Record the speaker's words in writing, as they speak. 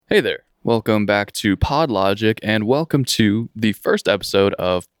Hey there, welcome back to PodLogic and welcome to the first episode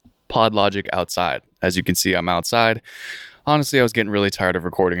of PodLogic Outside. As you can see, I'm outside. Honestly, I was getting really tired of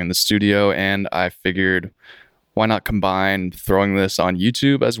recording in the studio and I figured why not combine throwing this on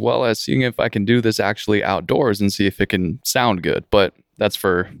YouTube as well as seeing if I can do this actually outdoors and see if it can sound good. But that's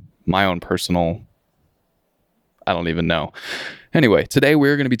for my own personal, I don't even know. Anyway, today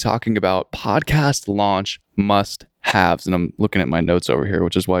we're going to be talking about podcast launch must-haves. And I'm looking at my notes over here,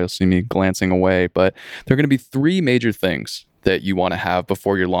 which is why you'll see me glancing away. But there are going to be three major things that you want to have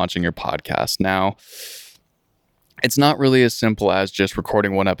before you're launching your podcast. Now, it's not really as simple as just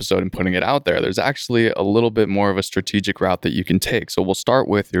recording one episode and putting it out there. There's actually a little bit more of a strategic route that you can take. So we'll start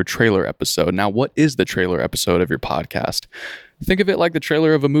with your trailer episode. Now, what is the trailer episode of your podcast? Think of it like the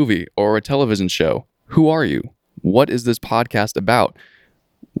trailer of a movie or a television show. Who are you? What is this podcast about?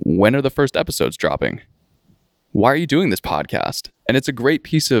 When are the first episodes dropping? Why are you doing this podcast? And it's a great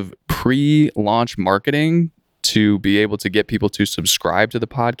piece of pre-launch marketing to be able to get people to subscribe to the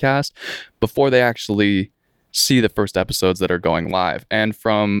podcast before they actually see the first episodes that are going live. And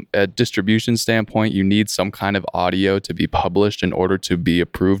from a distribution standpoint, you need some kind of audio to be published in order to be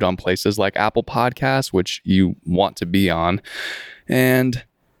approved on places like Apple Podcasts, which you want to be on. And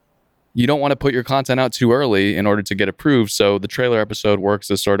you don't want to put your content out too early in order to get approved. So the trailer episode works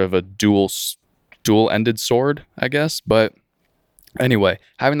as sort of a dual-ended sword, I guess. But anyway,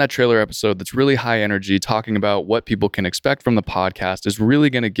 having that trailer episode that's really high energy, talking about what people can expect from the podcast is really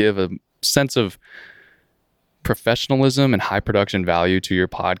going to give a sense of professionalism and high production value to your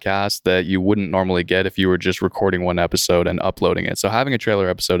podcast that you wouldn't normally get if you were just recording one episode and uploading it. So having a trailer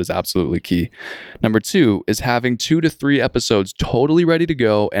episode is absolutely key. Number two is having 2 to 3 episodes totally ready to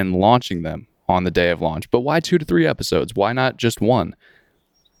go and launching them on the day of launch. But why 2 to 3 episodes? Why not just one?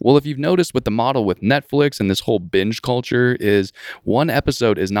 Well, if you've noticed with the model with Netflix and this whole binge culture is one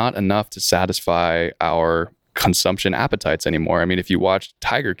episode is not enough to satisfy our consumption appetites anymore. I mean, if you watched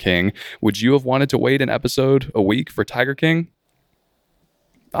Tiger King, would you have wanted to wait an episode a week for Tiger King?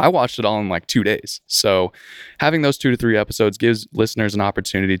 I watched it all in like 2 days. So having those 2 to 3 episodes gives listeners an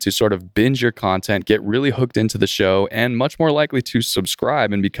opportunity to sort of binge your content, get really hooked into the show, and much more likely to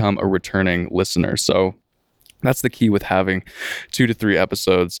subscribe and become a returning listener. So that's the key with having 2 to 3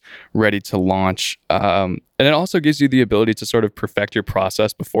 episodes ready to launch. And it also gives you the ability to sort of perfect your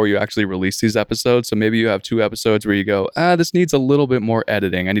process before you actually release these episodes. So maybe you have 2 episodes where you go, this needs a little bit more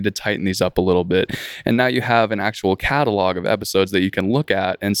editing. I need to tighten these up a little bit. And now you have an actual catalog of episodes that you can look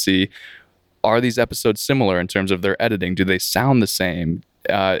at and see, are these episodes similar in terms of their editing? Do they sound the same?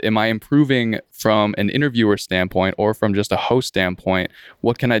 Am I improving from an interviewer standpoint or from just a host standpoint?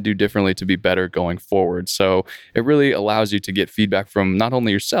 What can I do differently to be better going forward? So it really allows you to get feedback from not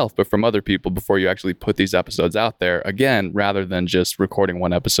only yourself, but from other people before you actually put these episodes out there. Again, rather than just recording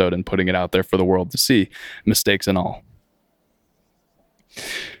one episode and putting it out there for the world to see, mistakes and all.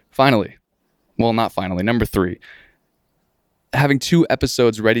 Number 3. Having 2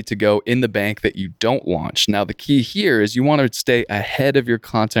 episodes ready to go in the bank that you don't launch. Now, the key here is you want to stay ahead of your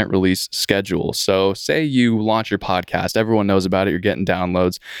content release schedule. So say you launch your podcast, everyone knows about it, you're getting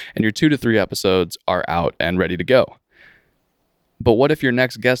downloads, and your 2 to 3 episodes are out and ready to go. But what if your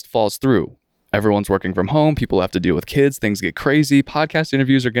next guest falls through? Everyone's working from home, people have to deal with kids, things get crazy, podcast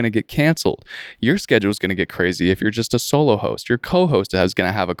interviews are going to get canceled. Your schedule is going to get crazy if you're just a solo host. Your co-host is going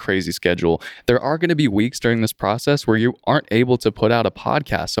to have a crazy schedule. There are going to be weeks during this process where you aren't able to put out a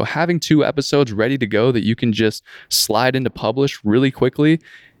podcast. So having 2 episodes ready to go that you can just slide into publish really quickly,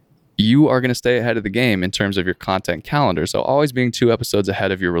 you are going to stay ahead of the game in terms of your content calendar. So always being 2 episodes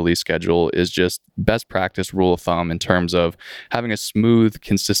ahead of your release schedule is just best practice rule of thumb in terms of having a smooth,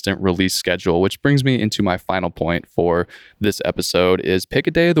 consistent release schedule, which brings me into my final point for this episode is pick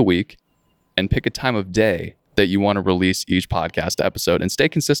a day of the week and pick a time of day that you want to release each podcast episode and stay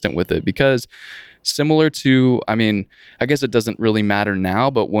consistent with it because similar to, I guess it doesn't really matter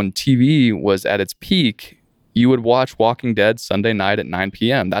now, but when TV was at its peak, you would watch Walking Dead Sunday night at 9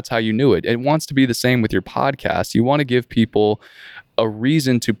 p.m. That's how you knew it. It wants to be the same with your podcast. You want to give people a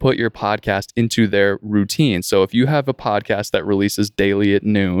reason to put your podcast into their routine. So if you have a podcast that releases daily at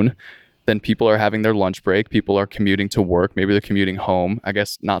noon, then people are having their lunch break. People are commuting to work. Maybe they're commuting home. I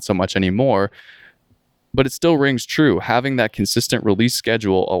guess not so much anymore. But it still rings true. Having that consistent release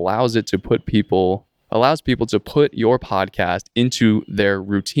schedule allows people to put your podcast into their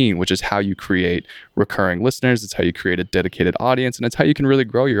routine, which is how you create recurring listeners. It's how you create a dedicated audience. And it's how you can really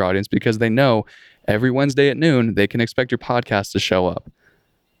grow your audience because they know every Wednesday at noon, they can expect your podcast to show up.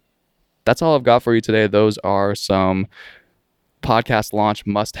 That's all I've got for you today. Those are some podcast launch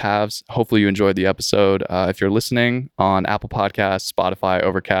must-haves. Hopefully you enjoyed the episode. If you're listening on Apple Podcasts, Spotify,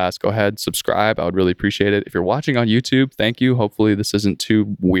 Overcast, go ahead, subscribe. I would really appreciate it. If you're watching on YouTube, thank you. Hopefully this isn't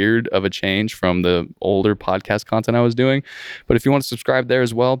too weird of a change from the older podcast content I was doing. But if you want to subscribe there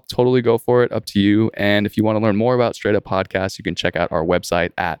as well, totally go for it. Up to you. And if you want to learn more about Straight Up Podcasts, you can check out our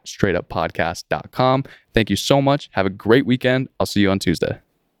website at straightuppodcast.com. Thank you so much. Have a great weekend. I'll see you on Tuesday.